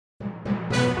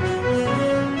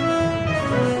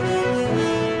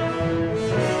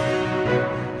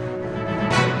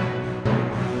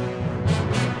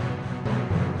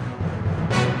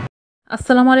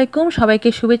আসসালামু আলাইকুম, সবাইকে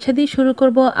শুভেচ্ছা দিয়ে শুরু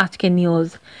করব আজকের নিউজ।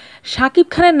 শাকিব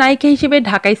খানের নায়িকা হিসেবে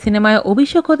ঢাকাই সিনেমায়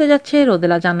অভিষেক হতে যাচ্ছে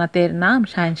রোদেলা জান্নাতের, নাম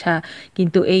শাহেনশা।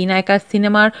 কিন্তু এই নায়িকার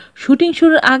সিনেমার শুটিং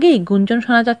শুরুর আগেই গুঞ্জন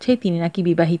শোনা যাচ্ছে তিনি নাকি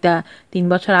বিবাহিতা। ৩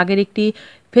 বছর আগের একটি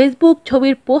ফেসবুক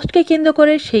ছবির পোস্টকে কেন্দ্র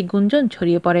করে সেই গুঞ্জন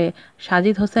ছড়িয়ে পড়ে।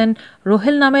 সাজিদ হোসেন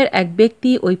রোহেল নামের এক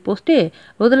ব্যক্তি ওই পোস্টে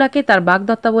রোদেলাকে তার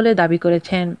বাগদত্তা বলে দাবি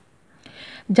করেছেন।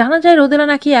 জানা যায় রোদেলা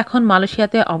নাকি এখন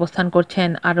মালয়েশিয়াতে অবস্থান করছেন,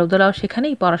 আর রোদেলাও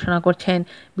সেখানেই পড়াশোনা করছেন।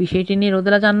 বিষয়টি নিয়ে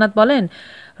রোদেলা জান্নাত বলেন,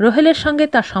 রোহেলের সঙ্গে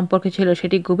তার সম্পর্ক ছিল,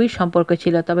 সেটি গভীর সম্পর্ক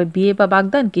ছিল, তবে বিয়ে বা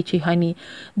বাগদান কিছুই হয়নি।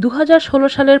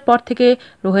 ২০১৬ সালের পর থেকে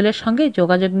রোহেলের সঙ্গে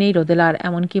যোগাযোগ নেই রোদেলার,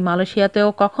 এমনকি মালয়েশিয়াতেও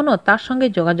কখনো তার সঙ্গে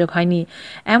যোগাযোগ হয়নি,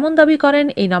 এমন দাবি করেন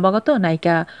এই নবাগত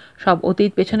নায়িকা। সব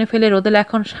অতীত পেছনে ফেলে রোদেলা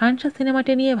এখন শাহেনশা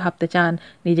সিনেমাটি নিয়ে ভাবতে চান,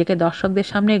 নিজেকে দর্শকদের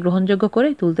সামনে গ্রহণযোগ্য করে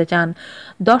তুলতে চান।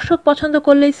 দর্শক পছন্দ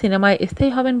করলেই সিনেমায়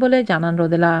স্থায়ী হবেন বলে জানান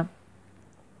রোদেলা।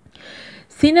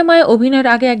 সিনেমায় অভিনয়ের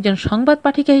আগে একজন সংবাদ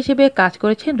পাঠিকা হিসেবে কাজ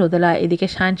করেছেন রোদেলা। এদিকে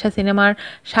শাহেনশা সিনেমার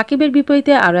সাকিবের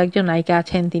বিপরীতে আরও একজন নায়িকা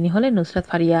আছেন, তিনি হলেন নুসরাত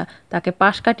ফারিয়া। তাকে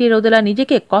পাশ কাটিয়ে রোদেলা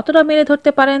নিজেকে কতটা মেলে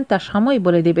ধরতে পারেন তা সময়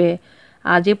বলে দেবে।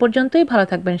 আজ এ পর্যন্তই, ভালো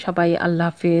থাকবেন সবাই, আল্লাহ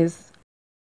হাফিজ।